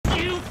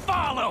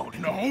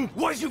No.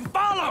 Was you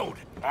followed?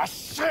 I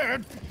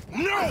said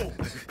no!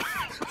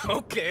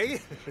 Okay.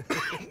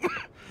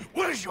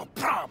 What is your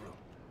problem?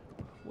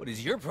 What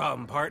is your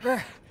problem,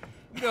 partner?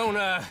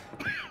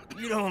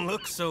 You don't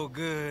look so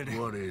good.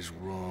 What is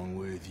wrong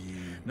with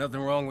you?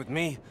 Nothing wrong with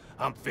me.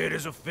 I'm fit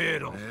as a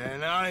fiddle.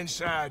 And not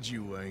inside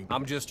you ain't.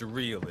 I'm just a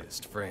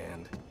realist,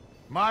 friend.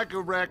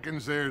 Micah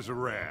reckons there's a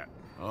rat.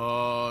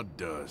 Oh,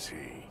 does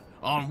he?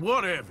 On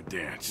what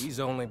evidence? He's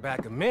only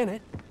back a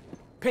minute.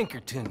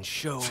 Pinkertons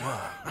show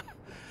up.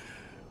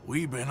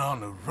 We've been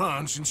on the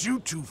run since you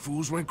two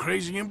fools went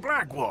crazy in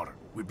Blackwater.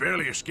 We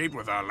barely escaped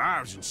with our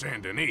lives in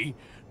Saint Denis.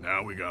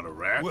 Now we got a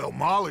rat. Well,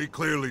 Molly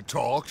clearly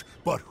talked,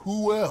 but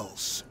who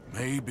else?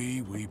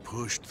 Maybe we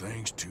pushed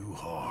things too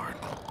hard.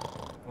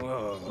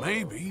 Whoa.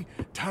 Maybe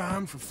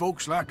time for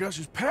folks like us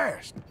is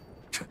past.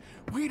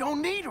 We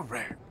don't need a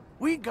rat.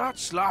 We got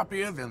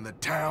sloppier than the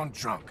town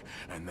drunk,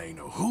 and they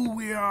know who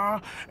we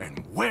are, and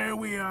where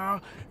we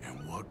are,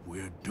 and what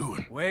we're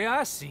doing. Way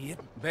I see it,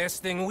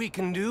 best thing we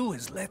can do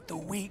is let the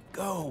week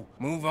go.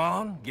 Move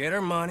on, get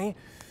our money,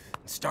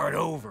 and start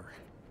over.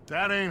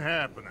 That ain't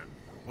happening.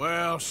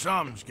 Well,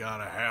 something's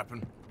gotta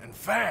happen, and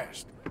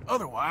fast.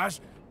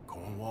 Otherwise,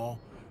 Cornwall,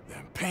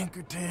 them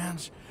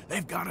Pinkertons,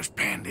 they've got us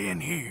penned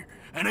in here,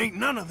 and ain't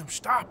none of them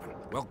stopping.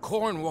 Well,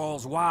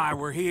 Cornwall's why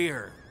we're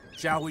here.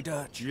 Shall we,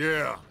 Dutch?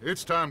 Yeah,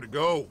 it's time to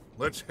go.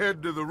 Let's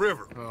head to the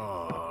river.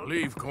 Oh,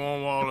 leave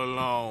Cornwall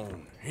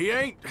alone. He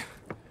ain't...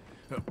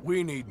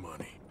 We need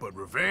money, but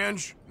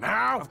revenge,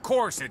 now? Of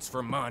course it's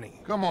for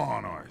money. Come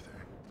on,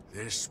 Arthur.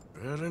 This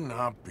better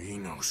not be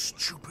no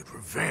stupid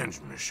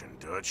revenge mission,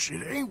 Dutch.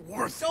 It ain't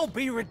worth it. Don't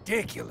be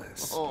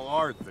ridiculous. Oh,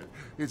 Arthur,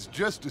 it's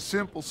just a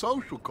simple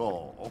social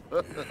call.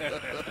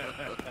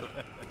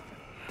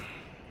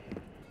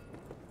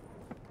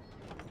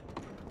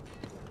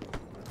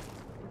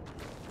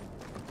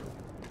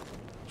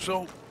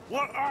 So,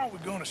 what are we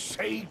gonna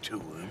say to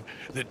him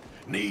that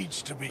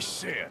needs to be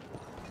said?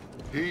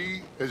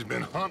 He has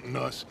been hunting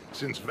us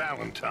since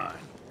Valentine.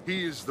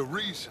 He is the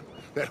reason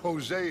that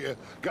Hosea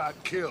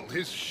got killed.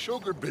 His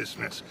sugar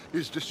business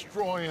is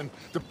destroying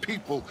the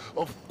people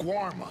of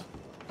Guarma.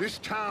 This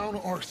town,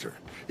 Arthur,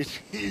 it's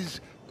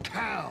his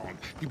town.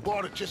 He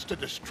bought it just to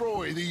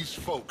destroy these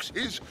folks.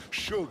 His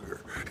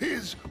sugar,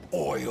 his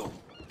oil,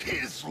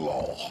 his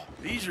law.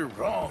 These are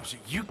wrongs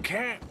that you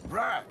can't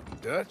right,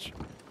 Dutch.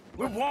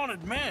 We're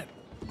wanted men.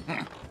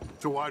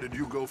 So why did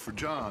you go for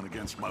John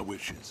against my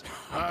wishes?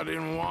 I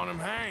didn't want him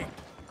hanged.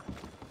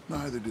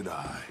 Neither did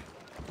I.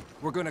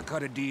 We're gonna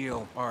cut a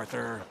deal,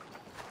 Arthur.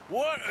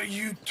 What are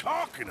you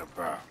talking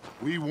about?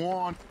 We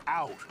want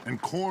out, and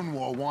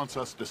Cornwall wants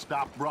us to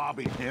stop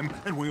robbing him,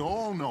 and we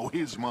all know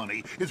his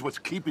money is what's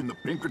keeping the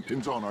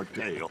Pinkertons on our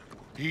tail.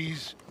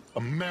 He's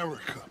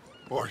America,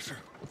 Arthur,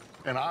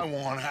 and I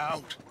want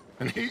out.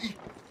 And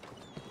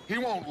he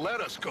won't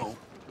let us go.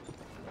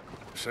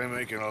 This ain't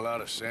making a lot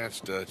of sense,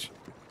 Dutch.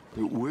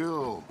 It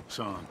will,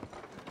 son.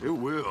 It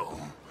will.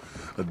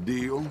 A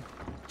deal,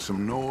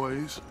 some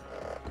noise,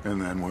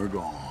 and then we're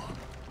gone.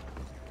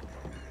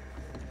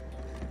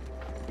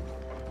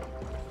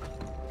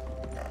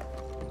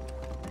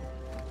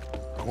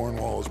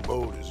 Cornwall's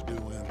boat is due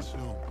in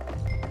soon.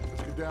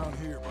 Let's get down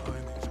here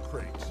behind these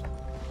crates.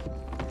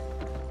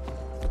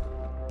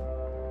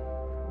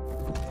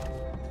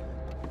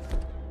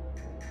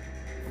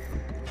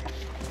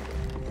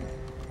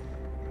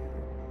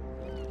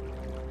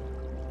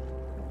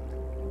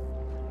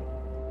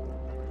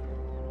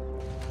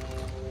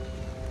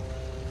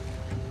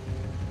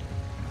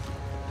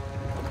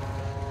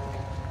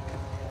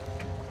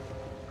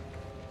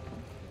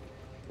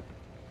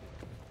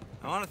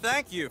 I want to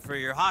thank you for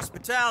your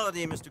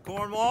hospitality, Mr.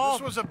 Cornwall.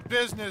 This was a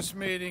business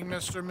meeting,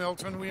 Mr.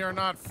 Milton. We are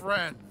not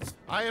friends.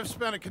 I have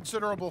spent a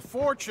considerable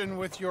fortune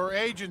with your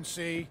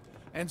agency,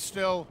 and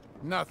still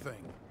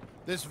nothing.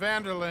 This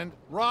Vanderland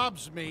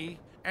robs me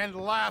and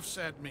laughs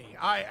at me.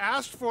 I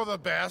asked for the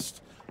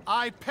best.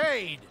 I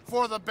paid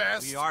for the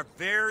best. We are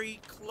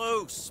very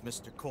close,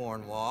 Mr.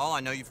 Cornwall.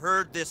 I know you've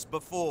heard this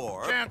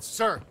before. Chance,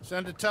 sir.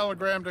 Send a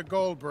telegram to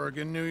Goldberg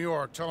in New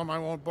York. Tell him I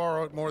won't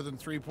borrow it more than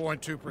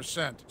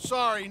 3.2%.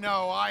 Sorry,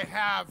 no, I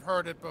have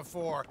heard it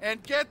before.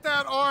 And get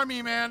that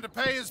army man to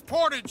pay his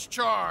portage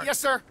charge. Yes,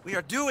 sir. We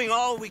are doing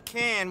all we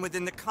can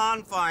within the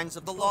confines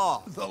of the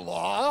law. The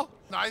law?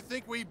 I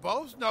think we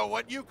both know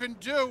what you can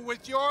do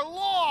with your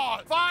law.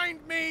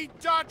 Find me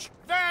Dutch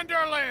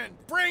Vanderland.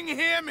 Bring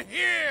him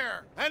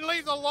here. And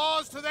leave the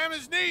laws to them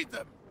as need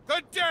them.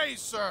 Good day,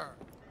 sir.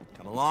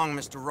 Come along,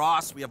 Mr.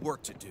 Ross. We have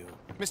work to do.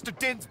 Mr.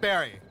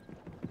 Didsbury.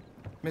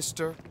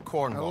 Mr.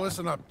 Cornwall. Now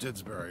listen up,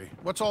 Didsbury.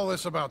 What's all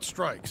this about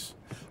strikes?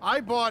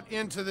 I bought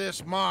into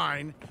this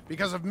mine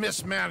because of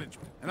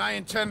mismanagement, and I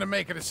intend to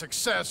make it a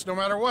success no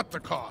matter what the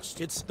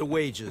cost. It's the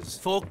wages.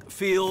 Folk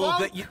feel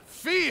that you...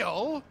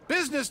 Feel?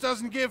 Business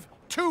doesn't give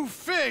two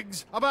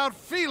figs about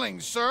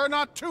feelings, sir,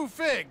 not two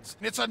figs.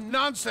 It's a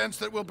nonsense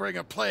that will bring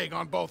a plague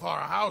on both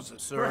our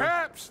houses. Sir.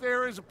 Perhaps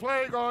there is a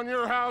plague on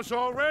your house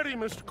already,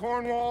 Mr.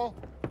 Cornwall.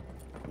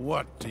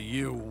 What do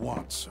you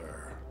want,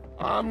 sir?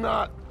 I'm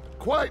not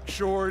quite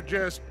sure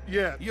just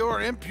yet.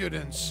 Your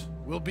impudence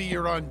will be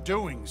your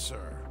undoing,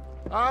 sir.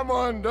 I'm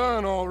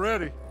undone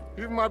already.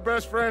 Even my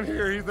best friend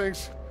here, he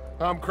thinks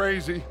I'm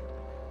crazy.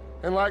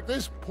 And like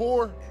this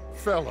poor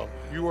fellow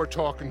you are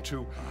talking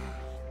to,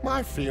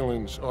 my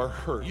feelings are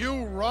hurt.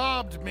 You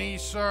robbed me,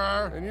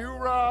 sir. And you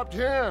robbed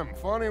him.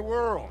 Funny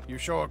world. You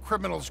show a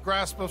criminal's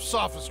grasp of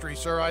sophistry,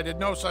 sir. I did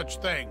no such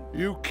thing.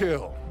 You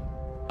kill.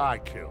 I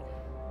kill.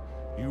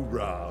 You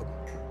rob.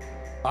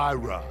 I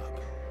rob.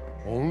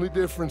 Only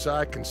difference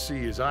I can see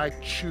is I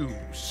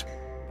choose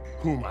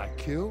whom I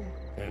kill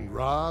and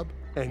rob,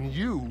 and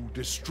you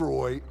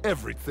destroy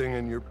everything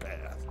in your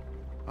path.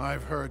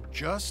 I've heard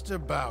just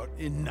about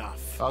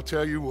enough. I'll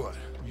tell you what.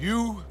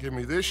 You give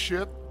me this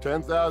ship,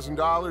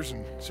 $10,000,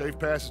 and safe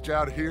passage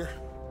out of here,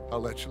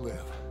 I'll let you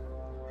live.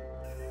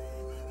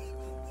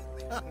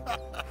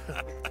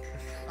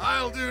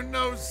 I'll do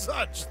no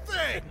such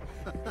thing.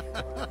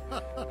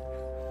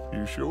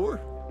 You sure?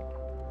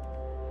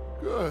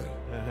 Good.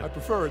 I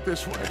prefer it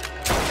this way.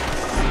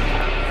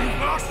 You've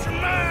lost your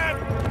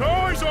man!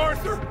 Noise,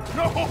 Arthur!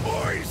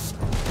 Noise!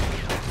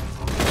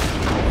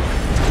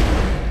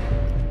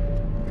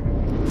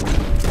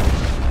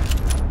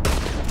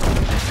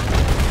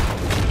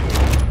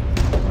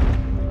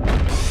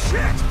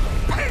 Shit!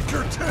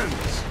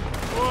 Pinkertons!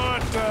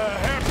 What the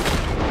heck?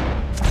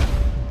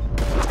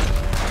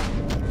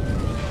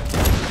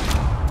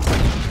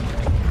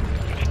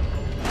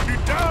 You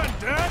done,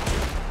 Dutch?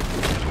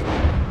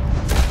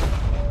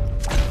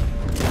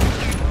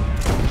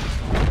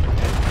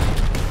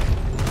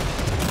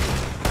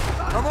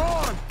 Come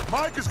on!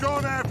 Mike is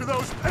going after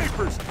those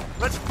papers.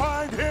 Let's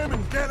find him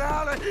and get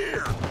out of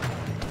here.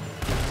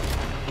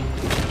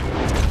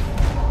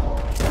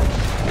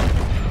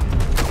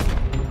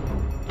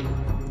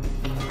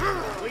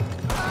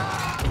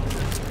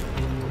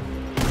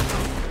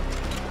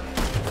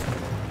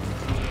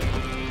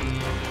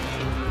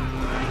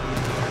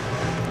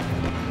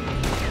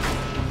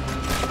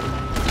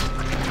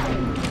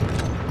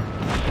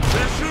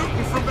 They're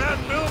shooting from that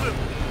building.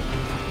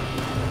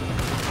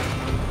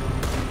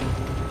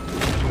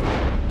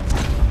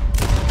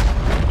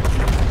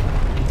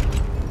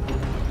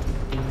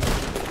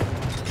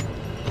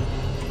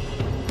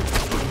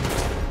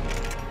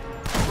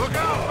 Look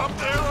out, up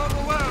there on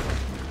the left.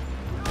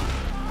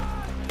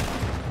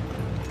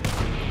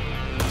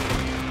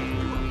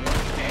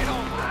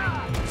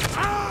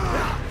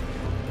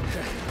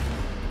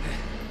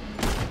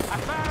 I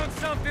found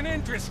something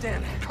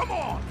interesting. Come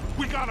on,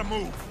 we gotta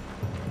move.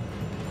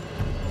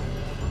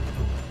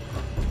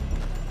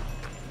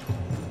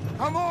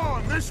 Come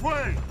on, this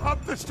way,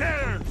 up the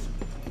stairs.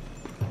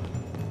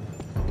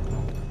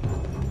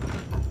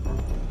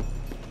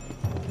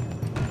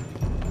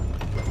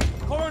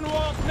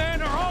 Cornwall's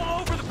men are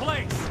all over the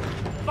place.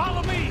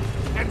 Follow me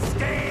and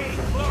stay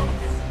close.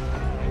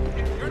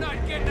 You're not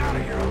getting out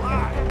of here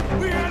alive.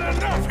 We had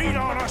enough heat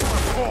on us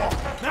before.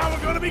 Now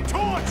we're gonna be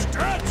torched,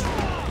 Dutch!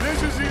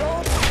 This is the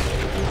only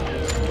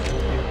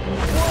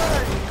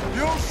way.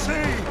 You'll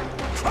see.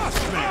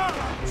 Trust me.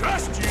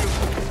 Trust you?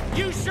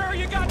 You sure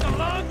you got the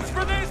lungs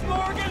for this,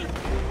 Morgan?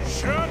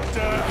 Shut the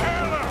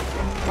hell up!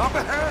 Up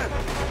ahead.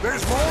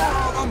 There's more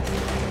of them.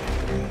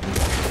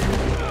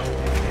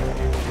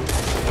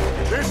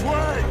 This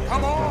way.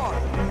 Come on.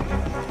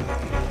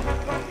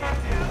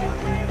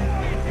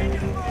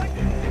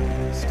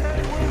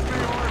 Stay with me,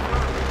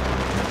 Arthur.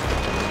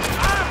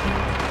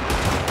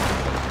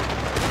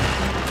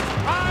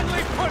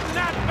 Finally putting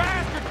that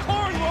bastard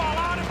Cornwall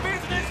out of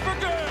business for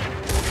good.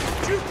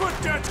 You put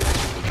that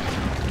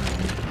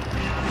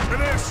for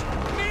this.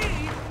 Me?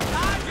 I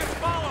just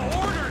follow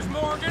orders,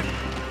 Morgan.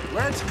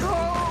 Let's go.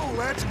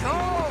 Let's go.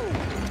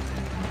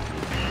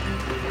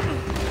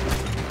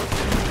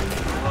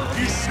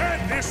 You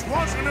said this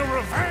wasn't a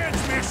revenge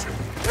mission.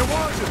 It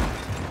wasn't.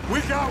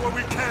 We got what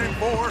we came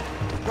for.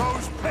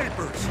 Those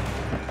papers.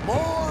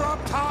 More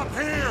up top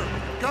here.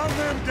 Gun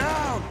them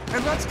down.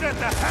 And let's get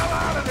the hell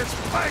out of this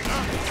place.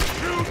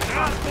 Shoot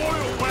that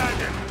oil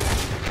wagon.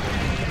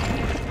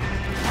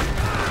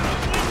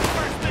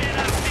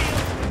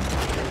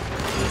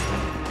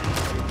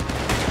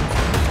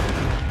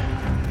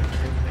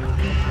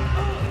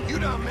 You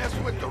done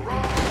messed with the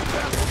wrong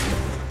vessel.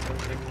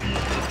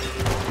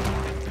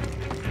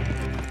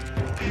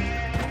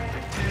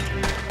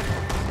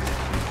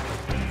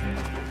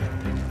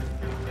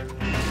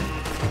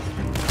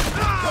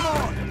 Come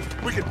on!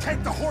 We can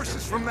take the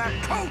horses from that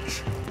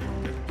coach!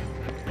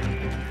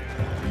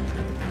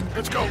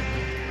 Let's go!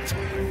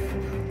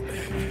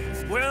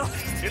 Well,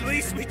 at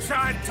least we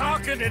tried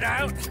talking it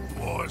out.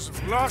 Boys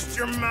have lost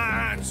your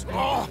minds.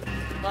 Oh,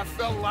 I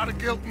felt a lot of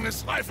guilt in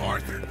this life,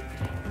 Arthur.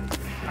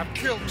 I've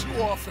killed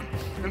too often,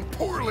 and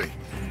poorly,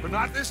 but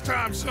not this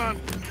time,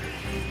 son.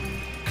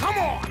 Come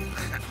on!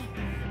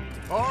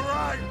 All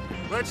right,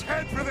 let's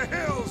head for the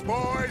hills,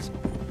 boys.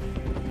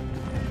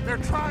 They're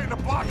trying to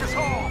block us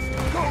off.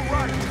 Go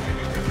right.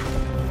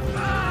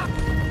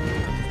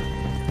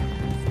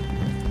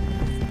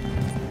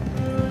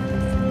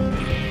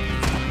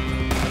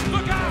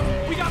 Look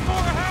out! We got more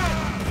ahead!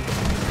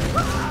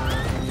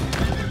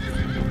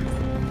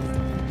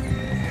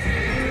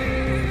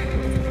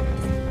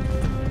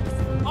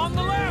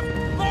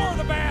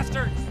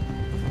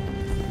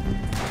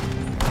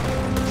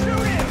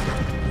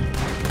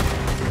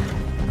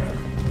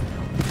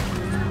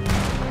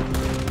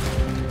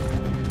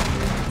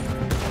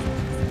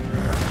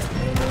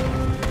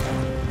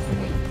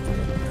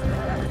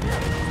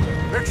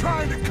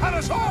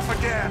 us off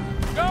again!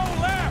 Go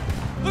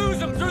left! Lose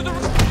them through the...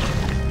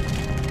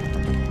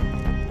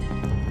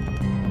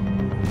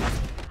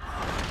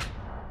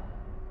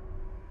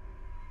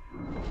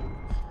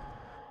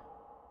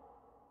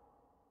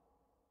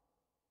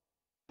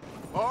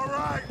 All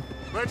right,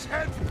 let's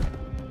head for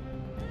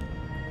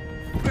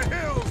the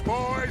hills,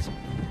 boys.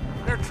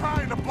 They're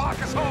trying to block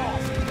us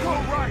off. Go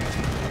right.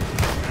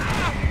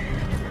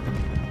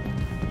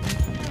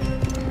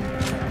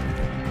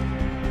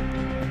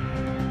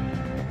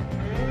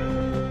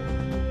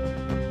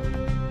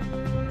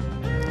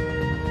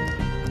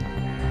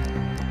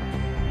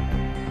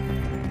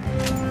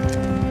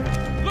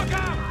 Look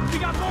out! We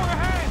got more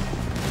ahead!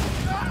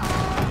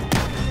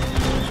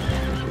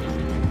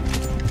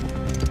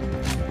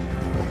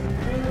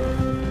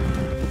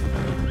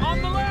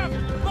 On the left!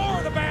 More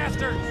of the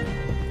bastards!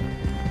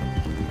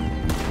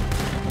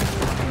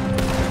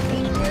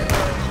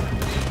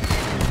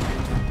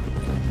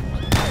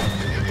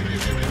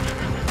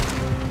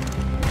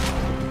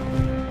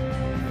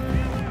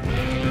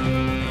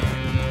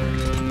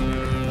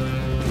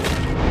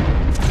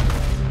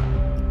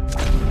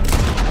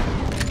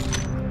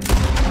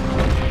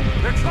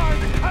 They're trying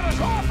to cut us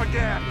off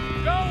again.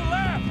 Go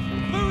left!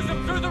 Lose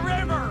them through the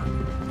river!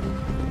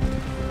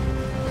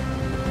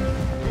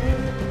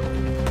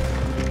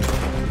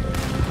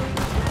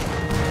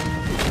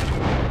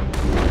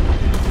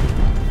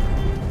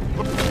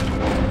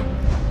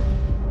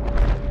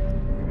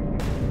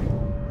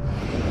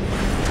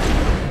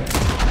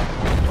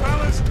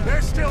 Fellas,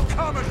 they're still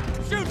coming.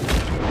 Shoot!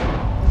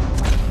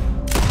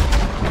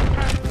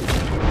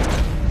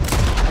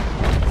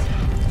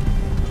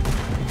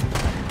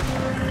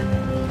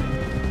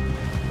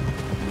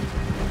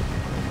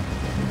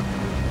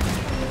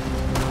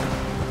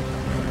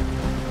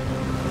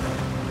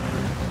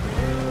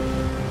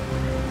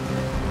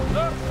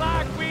 Looks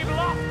like we've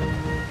lost them.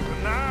 For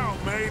now,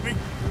 maybe.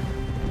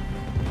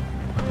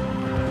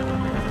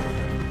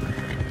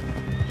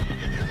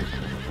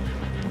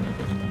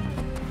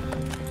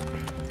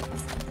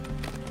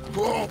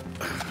 Whoa.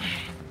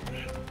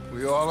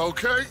 We all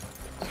okay?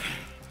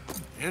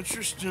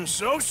 Interesting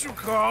social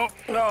call.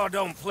 Oh,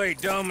 don't play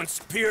dumb and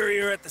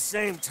superior at the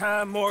same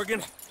time,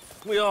 Morgan.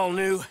 We all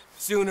knew,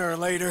 sooner or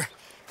later,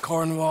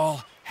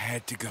 Cornwall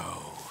had to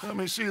go. Let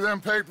me see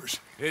them papers.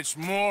 It's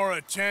more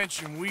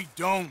attention we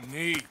don't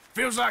need.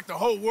 Feels like the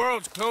whole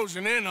world's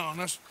closing in on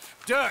us.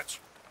 Dutch,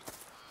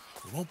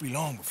 it won't be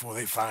long before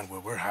they find where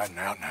we're hiding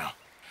out now.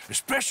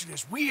 Especially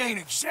as we ain't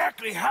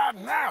exactly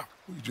hiding out.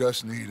 We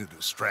just need a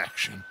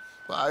distraction.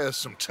 Buy us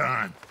some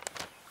time.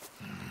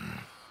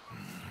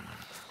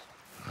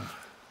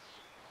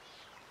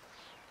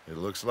 It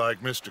looks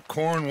like Mr.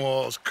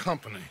 Cornwall's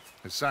company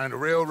has signed a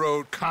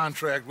railroad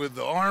contract with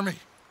the Army.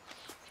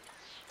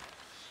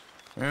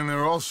 And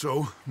they're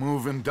also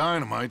moving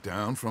dynamite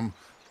down from,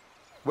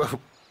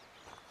 well,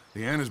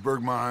 the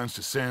Annesburg mines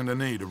to Saint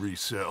Denis to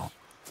resell.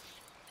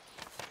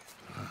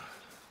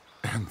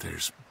 And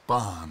there's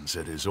bonds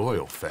at his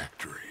oil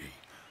factory.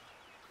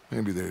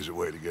 Maybe there's a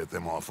way to get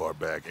them off our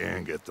back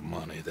and get the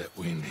money that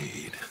we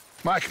need.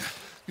 Micah,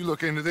 you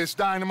look into this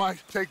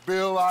dynamite. Take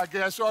Bill, I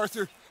guess.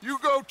 Arthur, you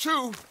go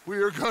too. We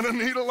are gonna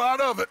need a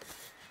lot of it.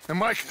 And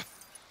Micah,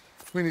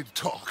 we need to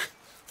talk.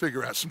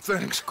 Figure out some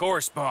things. Of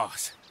course,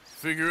 boss.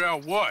 Figure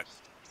out what?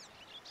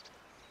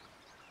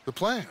 The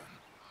plan.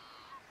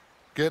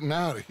 Getting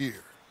out of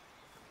here.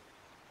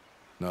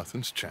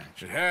 Nothing's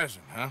changed. It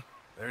hasn't, huh?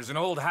 There's an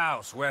old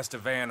house west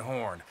of Van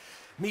Horn.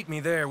 Meet me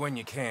there when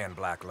you can,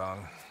 Black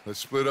Lung. Let's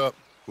split up.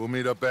 We'll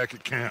meet up back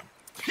at camp.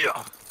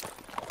 Yeah.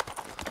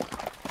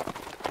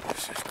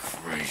 This is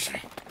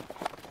crazy.